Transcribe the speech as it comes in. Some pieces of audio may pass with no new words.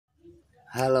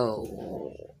Halo,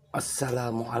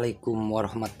 assalamualaikum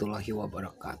warahmatullahi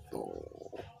wabarakatuh.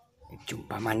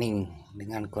 Jumpa maning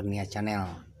dengan Kurnia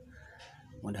Channel.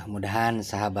 Mudah-mudahan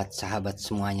sahabat-sahabat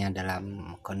semuanya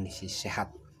dalam kondisi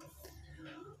sehat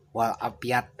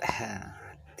walafiat,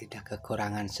 tidak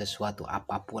kekurangan sesuatu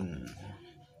apapun.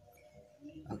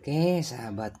 Oke,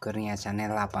 sahabat Kurnia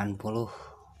Channel 80,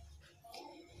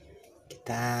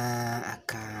 kita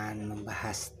akan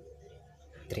membahas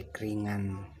trik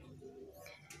ringan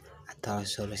atau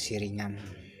solusi ringan.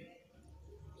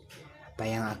 Apa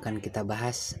yang akan kita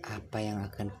bahas, apa yang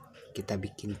akan kita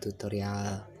bikin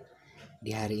tutorial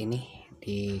di hari ini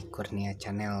di Kurnia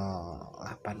Channel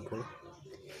 80.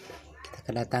 Kita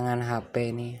kedatangan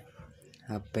HP ini,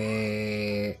 HP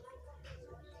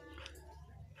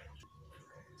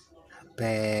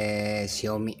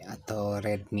Xiaomi atau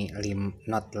Redmi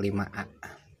Note 5A.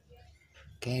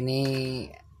 Oke, ini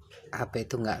HP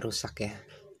itu nggak rusak ya,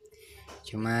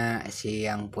 cuma si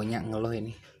yang punya ngeluh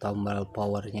ini tombol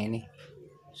powernya ini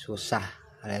susah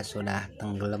alias sudah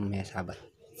tenggelam ya sahabat.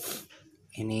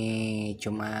 Ini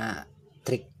cuma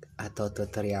trik atau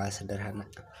tutorial sederhana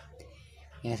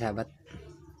ya sahabat.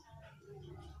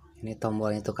 Ini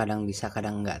tombolnya tuh kadang bisa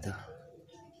kadang enggak tuh.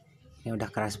 Ini udah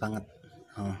keras banget.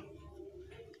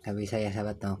 Nggak bisa ya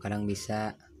sahabat tuh, kadang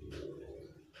bisa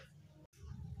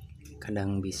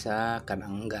kadang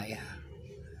enggak ya.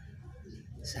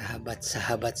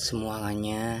 Sahabat-sahabat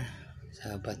semuanya,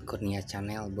 sahabat Kurnia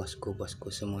Channel, bosku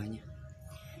semuanya,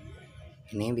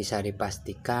 ini bisa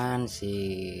dipastikan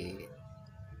si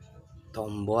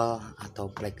tombol atau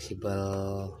fleksibel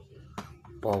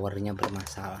powernya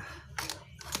bermasalah.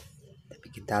 Tapi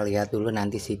kita lihat dulu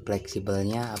nanti si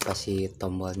fleksibelnya apa si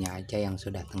tombolnya aja yang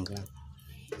sudah tenggelam.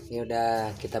 Ini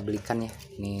udah kita belikan ya,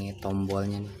 ini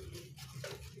tombolnya nih,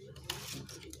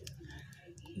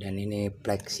 dan ini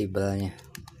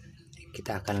fleksibelnya.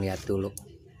 Kita akan lihat dulu.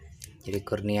 Jadi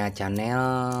Kurnia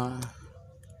Channel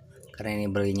karena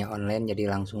ini belinya online, jadi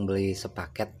langsung beli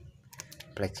sepaket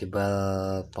fleksibel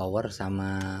power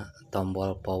sama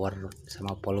tombol power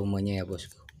sama volumenya ya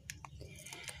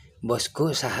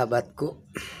bosku sahabatku.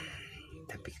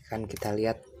 Tapi kan kita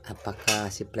lihat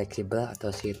apakah si fleksibel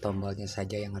atau si tombolnya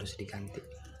saja yang harus diganti.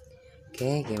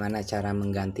 Oke, gimana cara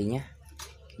menggantinya,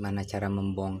 gimana cara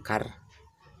membongkar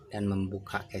dan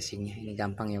membuka casingnya. Ini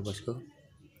gampang ya bosku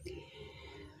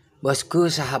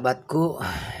sahabatku.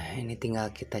 Ini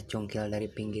tinggal kita cungkil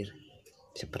dari pinggir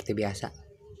seperti biasa.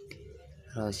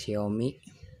 Kalau Xiaomi,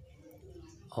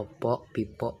 Oppo,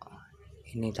 Vivo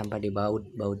ini tanpa dibaut,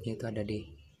 bautnya itu ada di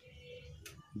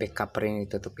back cover ini,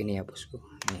 tutup ini ya bosku.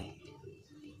 Nih,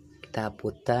 kita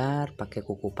putar pakai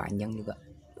kuku panjang juga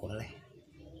boleh,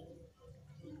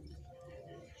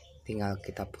 tinggal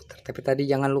kita putar. Tapi tadi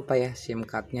jangan lupa ya, SIM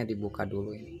cardnya dibuka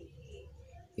dulu ini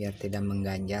biar tidak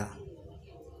mengganjal.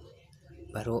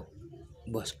 Baru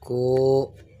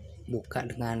bosku buka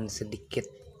dengan sedikit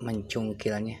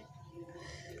mencungkilnya.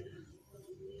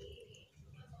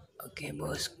 Oke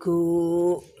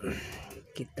bosku,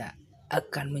 kita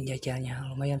akan menjajalnya.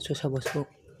 Lumayan susah bosku.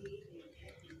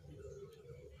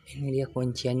 Ini dia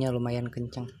kunciannya lumayan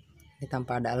kencang. Ini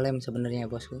tanpa ada lem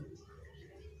sebenarnya bosku.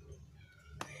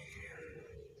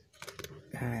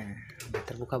 Nah, udah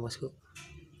terbuka bosku.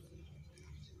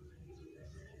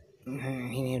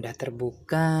 Ini udah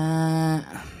terbuka.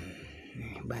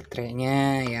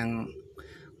 Baterainya yang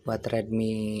buat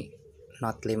Redmi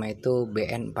Note 5 itu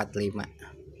BN45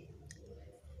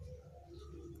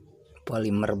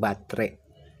 polimer baterai,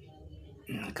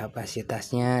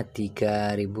 kapasitasnya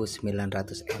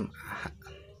 3900 mAh.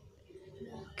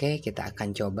 Oke, kita akan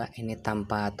coba ini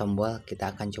tanpa tombol.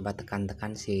 Kita akan coba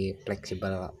tekan-tekan si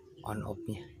fleksibel on off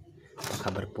nya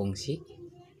apakah berfungsi.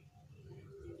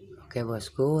 Oke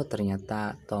bosku,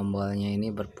 ternyata tombolnya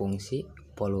ini berfungsi,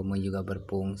 volume juga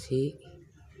berfungsi.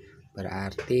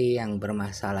 Berarti yang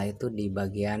bermasalah itu di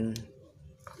bagian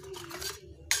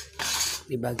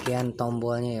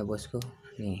tombolnya ya bosku.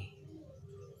 Nih,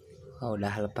 oh,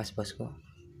 udah lepas bosku.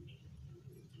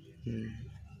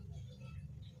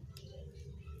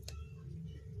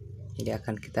 Jadi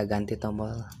akan kita ganti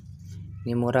tombol.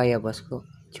 Ini murah ya bosku,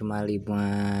 cuma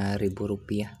 5.000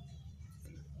 rupiah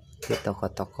di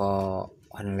toko-toko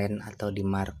online atau di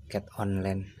market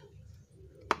online.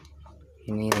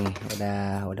 Ini nih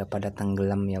udah pada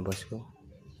tenggelam ya bosku,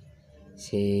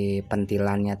 si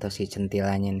pentilannya atau si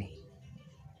centilannya nih.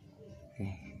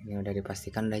 Ini udah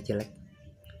dipastikan udah jelek,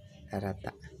 udah rata.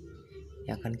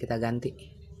 Ya akan kita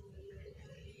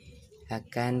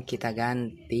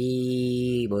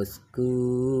ganti, bosku.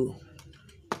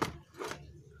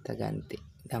 Kita ganti,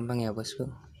 gampang ya bosku.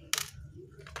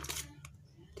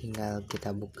 Tinggal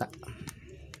kita buka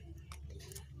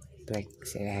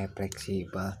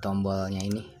fleksibel tombolnya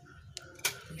ini.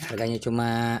 Harganya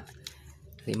cuma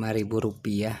 5.000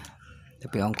 rupiah,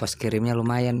 tapi ongkos kirimnya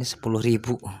lumayan nih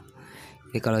 10.000.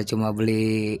 Jadi kalau cuma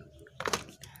beli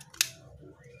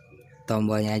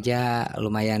tombolnya aja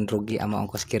lumayan rugi sama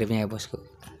ongkos kirimnya ya bosku.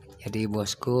 Jadi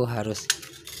bosku harus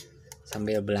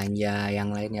sambil belanja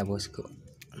yang lain ya bosku,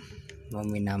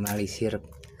 meminimalisir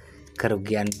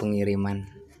kerugian pengiriman.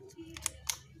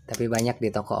 Tapi banyak di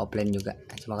toko offline juga,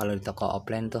 cuma kalau di toko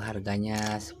offline tuh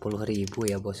harganya 10.000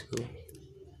 ya bosku.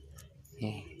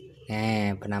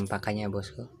 Penampakannya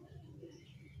bosku.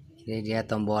 Jadi dia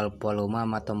tombol volume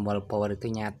sama tombol power itu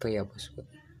nyatu ya bosku.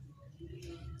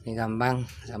 Ini gampang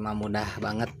sama mudah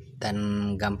banget dan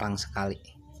gampang sekali.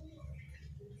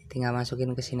 Tinggal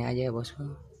masukin ke sini aja ya bosku.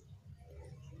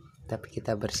 Tapi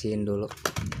kita bersihin dulu.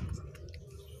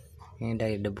 Ini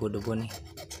dari debu-debu nih,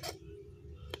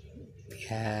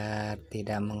 biar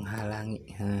tidak menghalangi.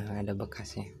 Ada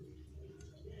bekasnya.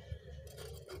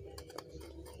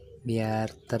 Biar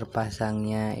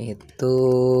terpasangnya itu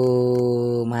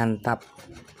mantap,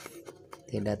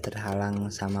 tidak terhalang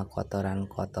sama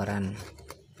kotoran-kotoran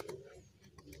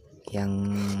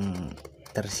yang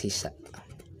tersisa.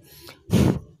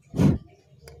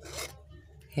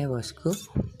 Ya bosku,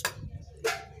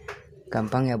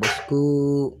 gampang ya bosku.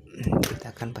 Kita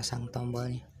akan pasang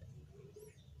tombolnya.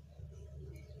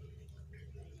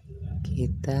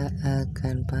 Kita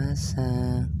akan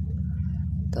pasang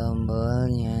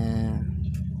tombolnya.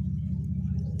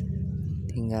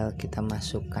 Tinggal kita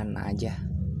masukkan aja.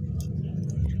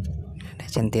 Ada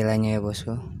centilannya ya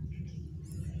bosku.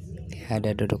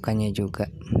 Ada dudukannya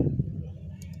juga.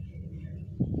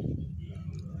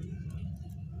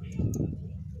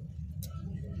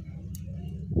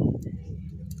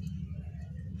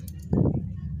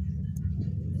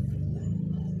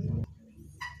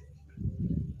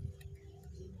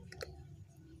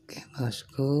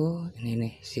 Bosku, ini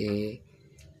nih si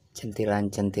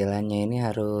centilan-centilannya ini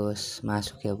harus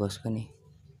masuk ya bosku nih.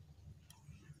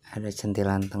 Ada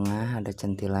centilan tengah, ada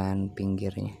centilan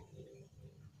pinggirnya.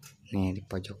 Nih di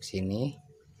pojok sini.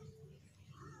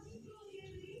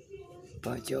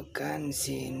 Pojokan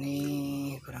sini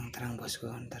kurang terang bosku,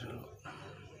 ntar dulu.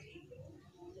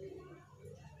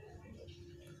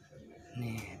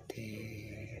 Nih di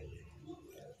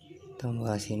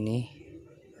tombol sini.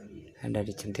 Ada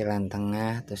di centilan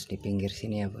tengah, terus di pinggir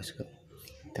sini ya bosku.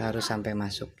 Kita harus sampai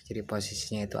masuk, jadi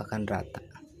posisinya itu akan rata.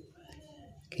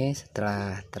 Oke,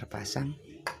 setelah terpasang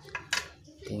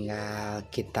tinggal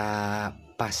kita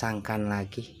pasangkan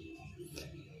lagi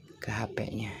ke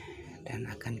HP-nya dan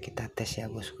akan kita tes ya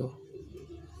bosku.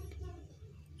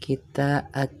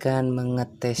 Kita akan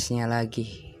mengetesnya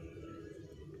lagi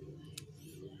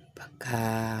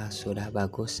apakah sudah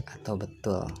bagus atau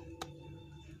betul,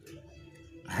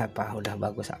 apa udah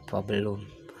bagus apa belum,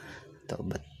 atau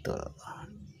betul.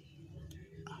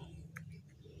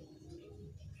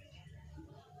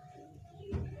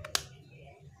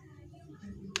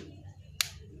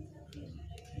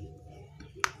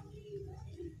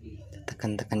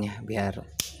 Tekan-tekan ya biar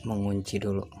mengunci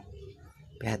dulu.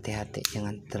 Tapi hati-hati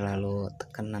jangan terlalu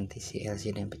tekan, nanti si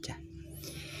LCD pecah.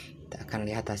 Kita akan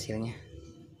lihat hasilnya.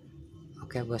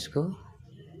 Oke bosku,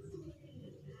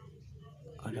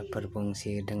 udah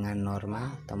berfungsi dengan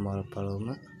normal, tombol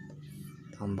volume,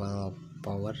 tombol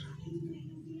power.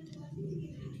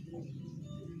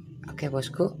 Oke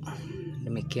bosku,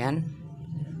 demikian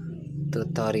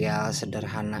tutorial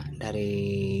sederhana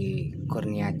dari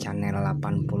Kurnia Channel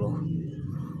 80.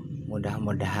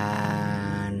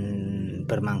 Mudah-mudahan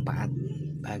bermanfaat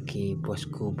bagi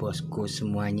bosku-bosku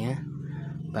semuanya,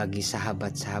 bagi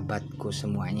sahabat-sahabatku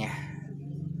semuanya.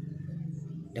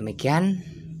 Demikian,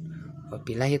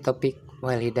 wabillahi taufik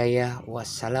wal hidayah.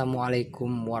 Wassalamualaikum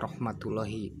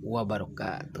warahmatullahi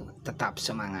wabarakatuh. Tetap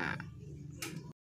semangat.